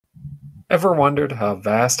Ever wondered how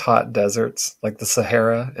vast hot deserts like the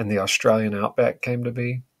Sahara and the Australian outback came to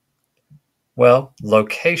be? Well,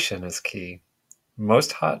 location is key.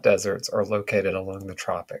 Most hot deserts are located along the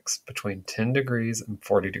tropics, between 10 degrees and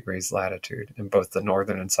 40 degrees latitude in both the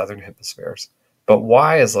northern and southern hemispheres. But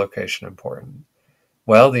why is location important?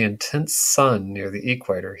 Well, the intense sun near the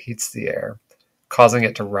equator heats the air, causing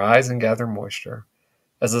it to rise and gather moisture.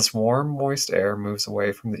 As this warm, moist air moves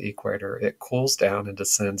away from the equator, it cools down and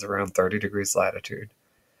descends around 30 degrees latitude.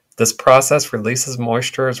 This process releases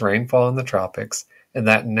moisture as rainfall in the tropics, and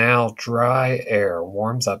that now dry air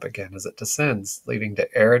warms up again as it descends, leading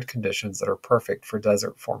to arid conditions that are perfect for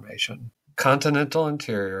desert formation. Continental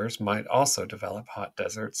interiors might also develop hot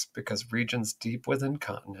deserts because regions deep within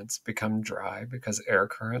continents become dry because air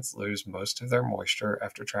currents lose most of their moisture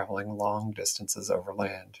after traveling long distances over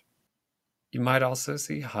land. You might also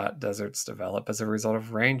see hot deserts develop as a result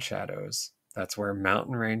of rain shadows. That's where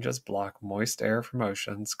mountain ranges block moist air from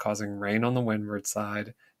oceans, causing rain on the windward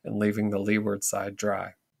side and leaving the leeward side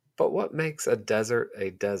dry. But what makes a desert a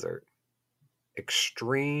desert?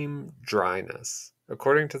 Extreme dryness.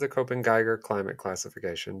 According to the Köppen-Geiger climate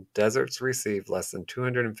classification, deserts receive less than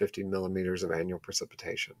 250 millimeters of annual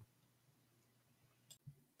precipitation.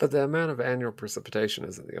 But the amount of annual precipitation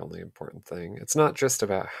isn't the only important thing. It's not just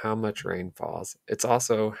about how much rain falls, it's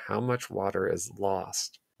also how much water is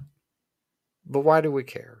lost. But why do we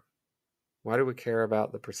care? Why do we care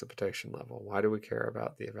about the precipitation level? Why do we care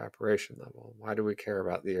about the evaporation level? Why do we care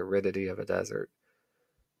about the aridity of a desert?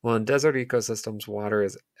 Well, in desert ecosystems, water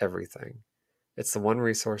is everything. It's the one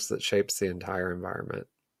resource that shapes the entire environment.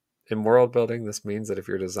 In world building, this means that if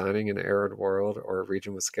you're designing an arid world or a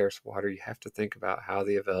region with scarce water, you have to think about how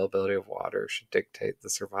the availability of water should dictate the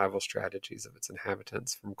survival strategies of its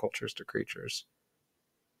inhabitants, from cultures to creatures.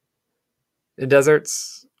 In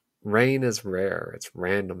deserts, rain is rare, it's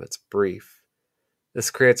random, it's brief. This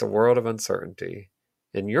creates a world of uncertainty.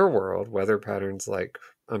 In your world, weather patterns like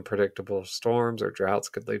unpredictable storms or droughts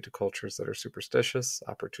could lead to cultures that are superstitious,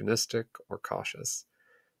 opportunistic, or cautious.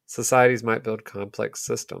 Societies might build complex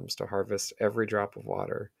systems to harvest every drop of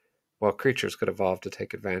water, while creatures could evolve to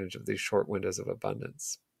take advantage of these short windows of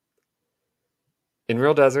abundance. In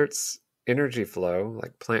real deserts, energy flow,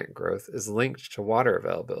 like plant growth, is linked to water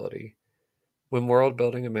availability. When world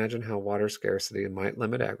building, imagine how water scarcity might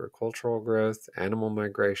limit agricultural growth, animal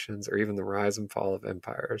migrations, or even the rise and fall of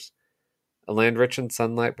empires. A land rich in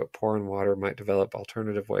sunlight but poor in water might develop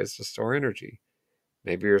alternative ways to store energy.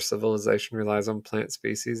 Maybe your civilization relies on plant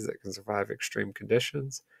species that can survive extreme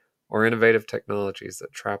conditions, or innovative technologies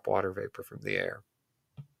that trap water vapor from the air.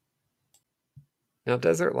 Now,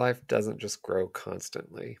 desert life doesn't just grow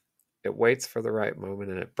constantly. It waits for the right moment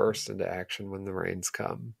and it bursts into action when the rains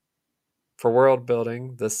come. For world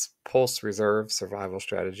building, this pulse reserve survival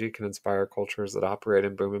strategy can inspire cultures that operate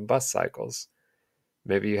in boom and bust cycles.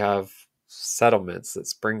 Maybe you have settlements that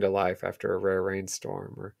spring to life after a rare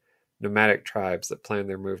rainstorm, or nomadic tribes that plan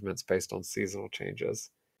their movements based on seasonal changes.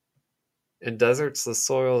 In deserts, the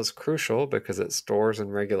soil is crucial because it stores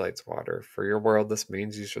and regulates water. For your world, this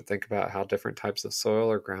means you should think about how different types of soil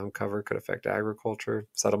or ground cover could affect agriculture,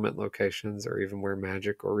 settlement locations, or even where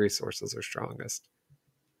magic or resources are strongest.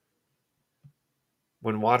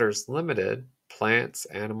 When water is limited, plants,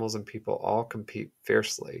 animals, and people all compete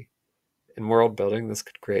fiercely. In world building, this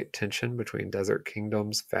could create tension between desert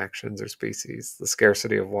kingdoms, factions, or species. The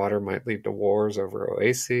scarcity of water might lead to wars over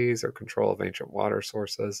oases or control of ancient water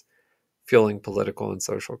sources, fueling political and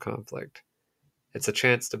social conflict. It's a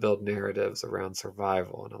chance to build narratives around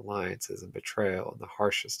survival and alliances and betrayal in the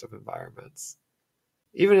harshest of environments.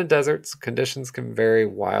 Even in deserts, conditions can vary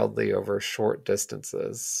wildly over short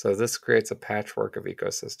distances, so this creates a patchwork of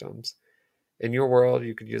ecosystems. In your world,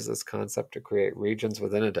 you could use this concept to create regions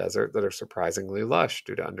within a desert that are surprisingly lush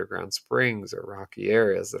due to underground springs or rocky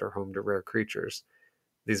areas that are home to rare creatures.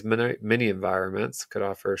 These mini environments could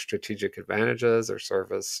offer strategic advantages or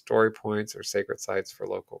serve as story points or sacred sites for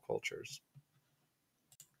local cultures.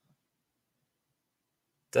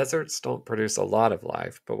 Deserts don't produce a lot of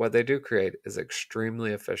life, but what they do create is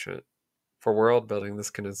extremely efficient. For world building,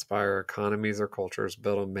 this can inspire economies or cultures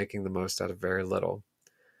built on making the most out of very little.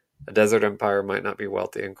 A desert empire might not be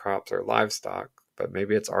wealthy in crops or livestock, but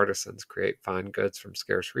maybe its artisans create fine goods from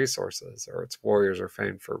scarce resources, or its warriors are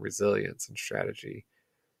famed for resilience and strategy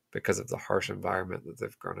because of the harsh environment that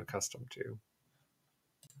they've grown accustomed to.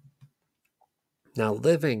 Now,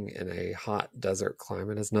 living in a hot desert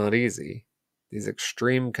climate is not easy. These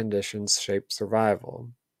extreme conditions shape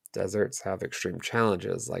survival. Deserts have extreme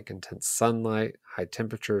challenges like intense sunlight, high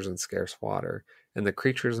temperatures, and scarce water, and the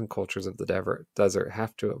creatures and cultures of the desert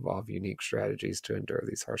have to evolve unique strategies to endure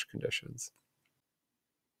these harsh conditions.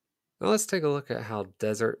 Now let's take a look at how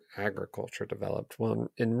desert agriculture developed. Well,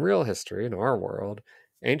 in real history, in our world,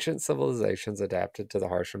 ancient civilizations adapted to the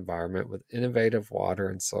harsh environment with innovative water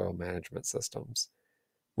and soil management systems.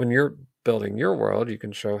 When you're building your world, you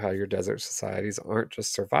can show how your desert societies aren't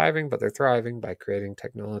just surviving, but they're thriving by creating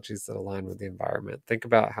technologies that align with the environment. Think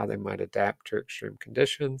about how they might adapt to extreme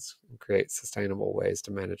conditions and create sustainable ways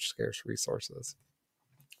to manage scarce resources.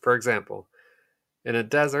 For example, in a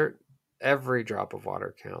desert, every drop of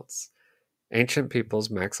water counts. Ancient peoples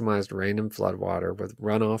maximized rain and flood water with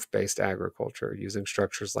runoff-based agriculture using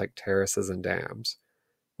structures like terraces and dams.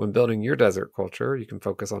 When building your desert culture, you can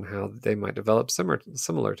focus on how they might develop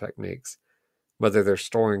similar techniques. Whether they're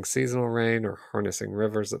storing seasonal rain or harnessing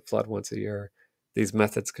rivers that flood once a year, these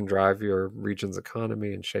methods can drive your region's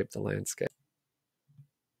economy and shape the landscape.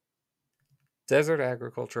 Desert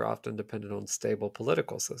agriculture often depended on stable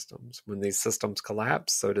political systems. When these systems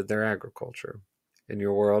collapsed, so did their agriculture. In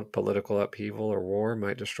your world, political upheaval or war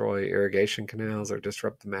might destroy irrigation canals or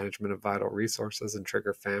disrupt the management of vital resources and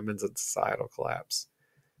trigger famines and societal collapse.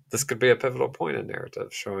 This could be a pivotal point in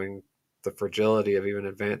narrative, showing the fragility of even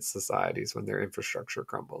advanced societies when their infrastructure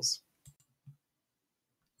crumbles.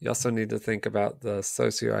 You also need to think about the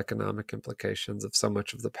socioeconomic implications of so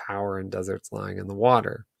much of the power in deserts lying in the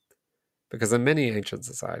water. Because in many ancient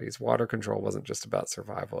societies, water control wasn't just about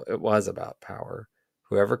survival, it was about power.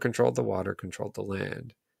 Whoever controlled the water controlled the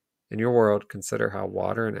land. In your world, consider how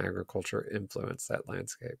water and agriculture influence that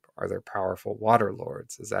landscape. Are there powerful water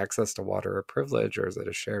lords? Is access to water a privilege, or is it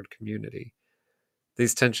a shared community?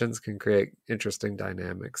 These tensions can create interesting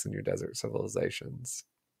dynamics in your desert civilizations.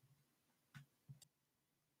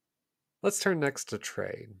 Let's turn next to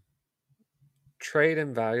trade. Trade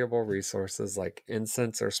in valuable resources like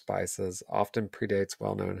incense or spices often predates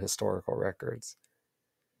well-known historical records.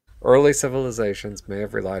 Early civilizations may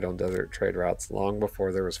have relied on desert trade routes long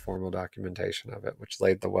before there was formal documentation of it, which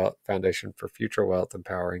laid the foundation for future wealth and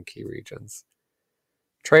power in key regions.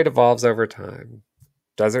 Trade evolves over time.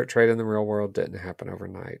 Desert trade in the real world didn't happen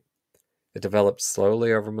overnight. It developed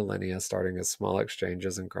slowly over millennia, starting as small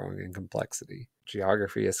exchanges and growing in complexity.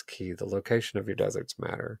 Geography is key. The location of your deserts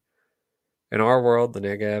matter. In our world, the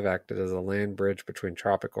Negev acted as a land bridge between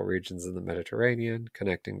tropical regions in the Mediterranean,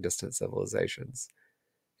 connecting distant civilizations.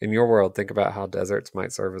 In your world, think about how deserts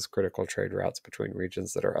might serve as critical trade routes between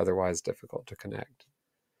regions that are otherwise difficult to connect.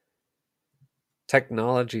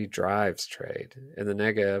 Technology drives trade. In the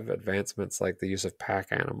Negev, advancements like the use of pack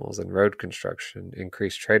animals and road construction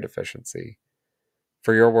increase trade efficiency.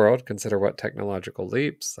 For your world, consider what technological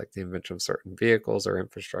leaps, like the invention of certain vehicles or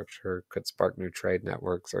infrastructure, could spark new trade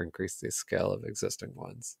networks or increase the scale of existing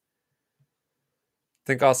ones.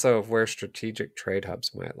 Think also of where strategic trade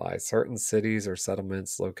hubs might lie. Certain cities or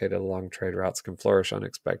settlements located along trade routes can flourish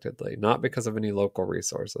unexpectedly, not because of any local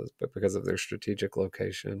resources, but because of their strategic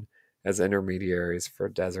location as intermediaries for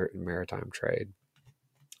desert and maritime trade.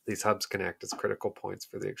 These hubs can act as critical points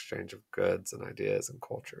for the exchange of goods and ideas and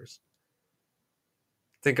cultures.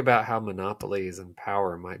 Think about how monopolies and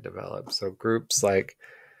power might develop. So groups like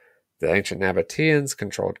the ancient Nabateans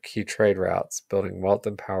controlled key trade routes, building wealth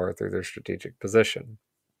and power through their strategic position.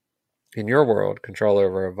 In your world, control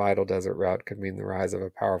over a vital desert route could mean the rise of a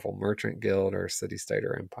powerful merchant guild or city-state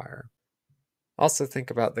or empire. Also think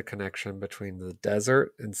about the connection between the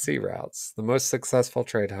desert and sea routes. The most successful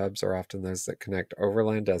trade hubs are often those that connect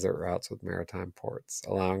overland desert routes with maritime ports,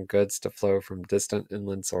 allowing goods to flow from distant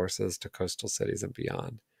inland sources to coastal cities and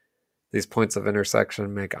beyond. These points of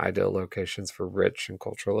intersection make ideal locations for rich and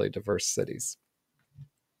culturally diverse cities.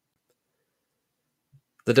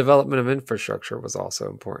 The development of infrastructure was also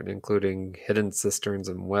important, including hidden cisterns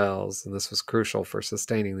and wells, and this was crucial for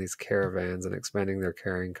sustaining these caravans and expanding their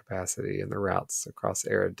carrying capacity and their routes across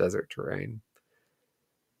arid desert terrain.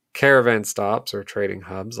 Caravan stops, or trading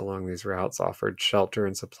hubs along these routes, offered shelter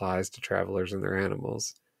and supplies to travelers and their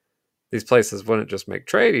animals. These places wouldn't just make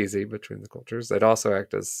trade easy between the cultures, they'd also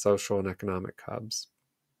act as social and economic hubs,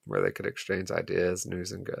 where they could exchange ideas,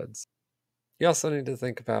 news, and goods. You also need to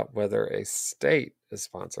think about whether a state is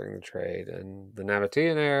sponsoring the trade. In the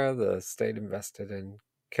Nabatean era, the state invested in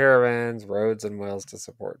caravans, roads, and wells to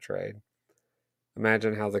support trade.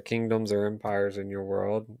 Imagine how the kingdoms or empires in your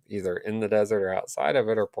world, either in the desert or outside of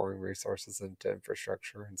it, are pouring resources into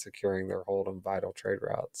infrastructure and securing their hold on vital trade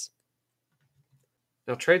routes.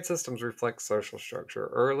 Now, trade systems reflect social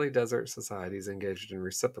structure. Early desert societies engaged in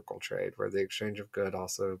reciprocal trade, where the exchange of goods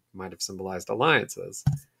also might have symbolized alliances.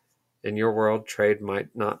 In your world, trade might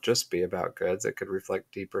not just be about goods, it could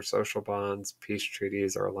reflect deeper social bonds, peace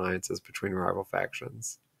treaties, or alliances between rival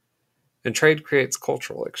factions. And trade creates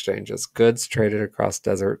cultural exchanges. Goods traded across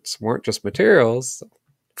deserts weren't just materials.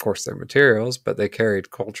 Of course, they're materials, but they carried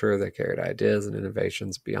culture, they carried ideas and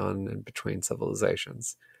innovations beyond and between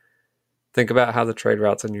civilizations. Think about how the trade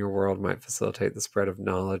routes in your world might facilitate the spread of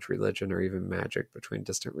knowledge, religion, or even magic between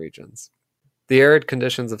distant regions. The arid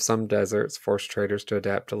conditions of some deserts force traders to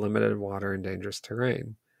adapt to limited water and dangerous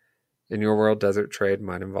terrain. In your world, desert trade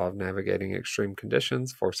might involve navigating extreme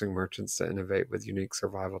conditions, forcing merchants to innovate with unique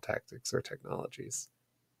survival tactics or technologies.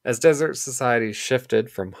 As desert societies shifted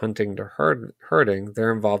from hunting to herding,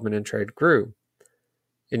 their involvement in trade grew.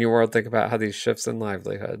 In your world, think about how these shifts in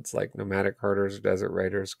livelihoods, like nomadic herders or desert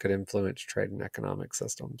raiders, could influence trade and economic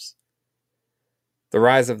systems. The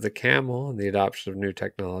rise of the camel and the adoption of new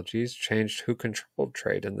technologies changed who controlled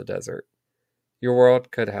trade in the desert. Your world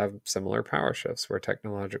could have similar power shifts where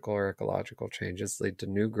technological or ecological changes lead to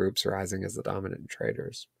new groups rising as the dominant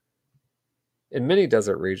traders. In many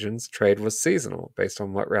desert regions, trade was seasonal, based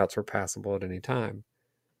on what routes were passable at any time.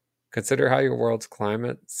 Consider how your world's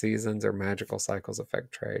climate, seasons, or magical cycles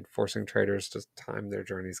affect trade, forcing traders to time their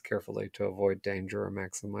journeys carefully to avoid danger or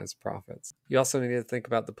maximize profits. You also need to think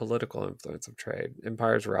about the political influence of trade.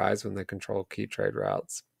 Empires rise when they control key trade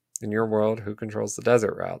routes. In your world, who controls the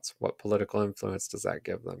desert routes? What political influence does that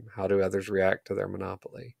give them? How do others react to their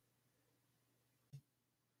monopoly?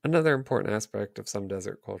 Another important aspect of some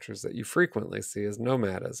desert cultures that you frequently see is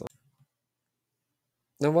nomadism.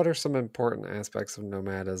 Now, what are some important aspects of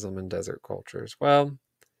nomadism in desert cultures? Well,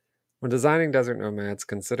 when designing desert nomads,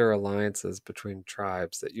 consider alliances between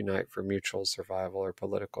tribes that unite for mutual survival or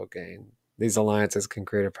political gain. These alliances can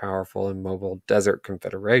create a powerful and mobile desert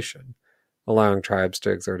confederation, allowing tribes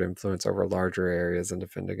to exert influence over larger areas and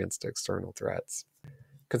defend against external threats.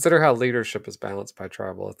 Consider how leadership is balanced by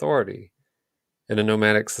tribal authority. In a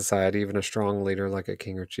nomadic society, even a strong leader like a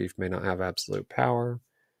king or chief may not have absolute power.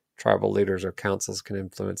 Tribal leaders or councils can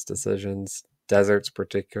influence decisions. Deserts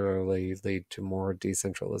particularly lead to more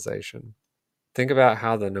decentralization. Think about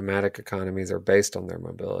how the nomadic economies are based on their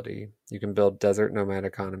mobility. You can build desert nomad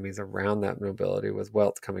economies around that mobility with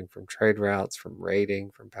wealth coming from trade routes, from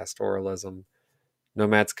raiding, from pastoralism.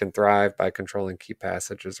 Nomads can thrive by controlling key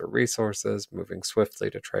passages or resources, moving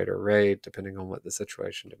swiftly to trade or raid, depending on what the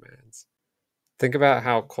situation demands. Think about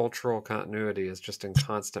how cultural continuity is just in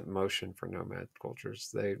constant motion for nomad cultures.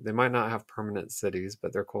 They might not have permanent cities,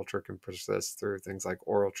 but their culture can persist through things like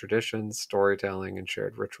oral traditions, storytelling, and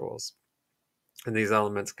shared rituals. And these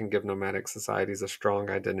elements can give nomadic societies a strong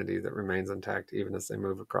identity that remains intact even as they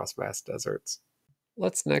move across vast deserts.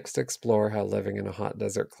 Let's next explore how living in a hot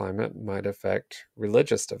desert climate might affect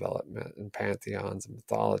religious development in pantheons and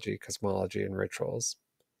mythology, cosmology, and rituals.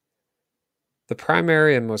 The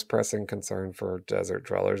primary and most pressing concern for desert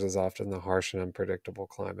dwellers is often the harsh and unpredictable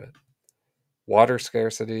climate. Water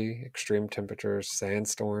scarcity, extreme temperatures,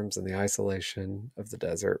 sandstorms, and the isolation of the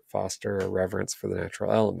desert foster a reverence for the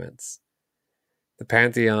natural elements. The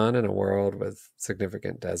pantheon in a world with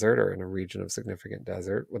significant desert or in a region of significant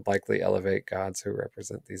desert would likely elevate gods who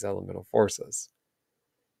represent these elemental forces.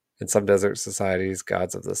 In some desert societies,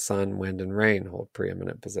 gods of the sun, wind, and rain hold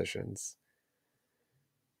preeminent positions.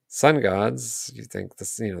 Sun gods, you think the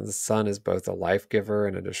sun is both a life giver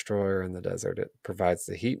and a destroyer in the desert. It provides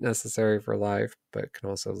the heat necessary for life, but can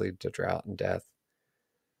also lead to drought and death.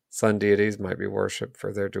 Sun deities might be worshipped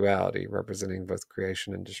for their duality, representing both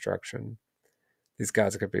creation and destruction. These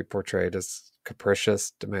gods could be portrayed as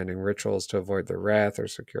capricious, demanding rituals to avoid their wrath or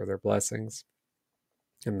secure their blessings.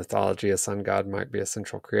 In mythology, a sun god might be a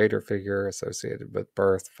central creator figure associated with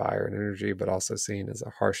birth, fire, and energy, but also seen as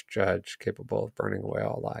a harsh judge capable of burning away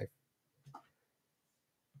all life.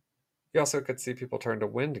 You also could see people turn to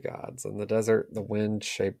wind gods. In the desert, the wind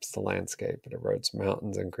shapes the landscape. It erodes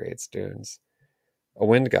mountains and creates dunes. A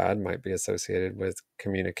wind god might be associated with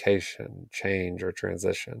communication, change, or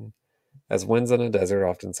transition, as winds in a desert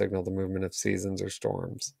often signal the movement of seasons or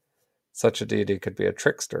storms. Such a deity could be a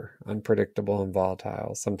trickster, unpredictable and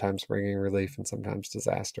volatile, sometimes bringing relief and sometimes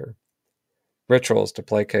disaster. Rituals to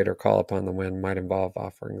placate or call upon the wind might involve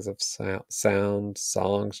offerings of sound,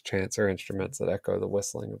 songs, chants, or instruments that echo the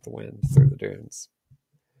whistling of the wind through the dunes.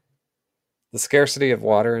 The scarcity of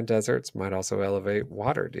water in deserts might also elevate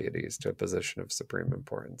water deities to a position of supreme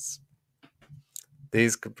importance.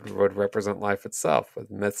 These would represent life itself,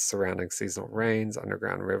 with myths surrounding seasonal rains,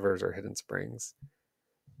 underground rivers, or hidden springs.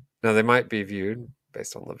 Now, they might be viewed,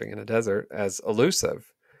 based on living in a desert, as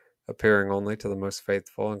elusive, appearing only to the most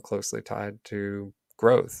faithful and closely tied to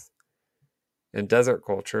growth. In desert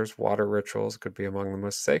cultures, water rituals could be among the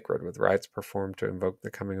most sacred, with rites performed to invoke the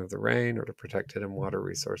coming of the rain or to protect hidden water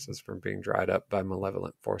resources from being dried up by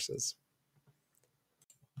malevolent forces.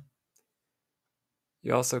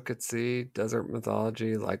 You also could see desert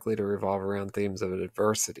mythology likely to revolve around themes of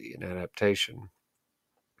adversity and adaptation.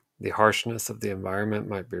 The harshness of the environment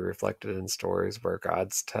might be reflected in stories where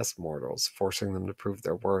gods test mortals, forcing them to prove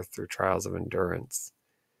their worth through trials of endurance.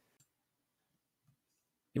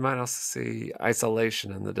 You might also see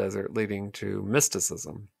isolation in the desert leading to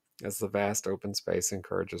mysticism, as the vast open space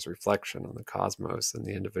encourages reflection on the cosmos and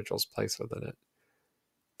the individual's place within it.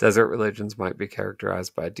 Desert religions might be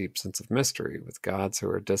characterized by a deep sense of mystery, with gods who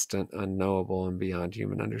are distant, unknowable, and beyond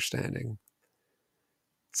human understanding.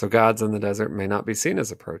 So gods in the desert may not be seen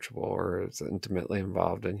as approachable or as intimately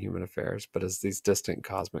involved in human affairs, but as these distant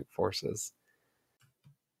cosmic forces.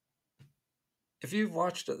 If you've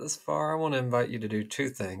watched it this far, I want to invite you to do two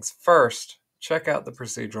things. First, check out the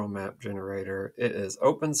procedural map generator. It is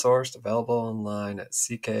open sourced, available online at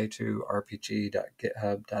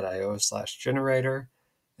ck2rpg.github.io/generator.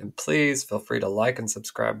 And please feel free to like and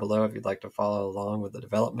subscribe below if you'd like to follow along with the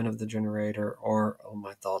development of the generator or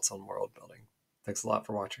my thoughts on world building. Thanks a lot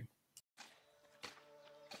for watching.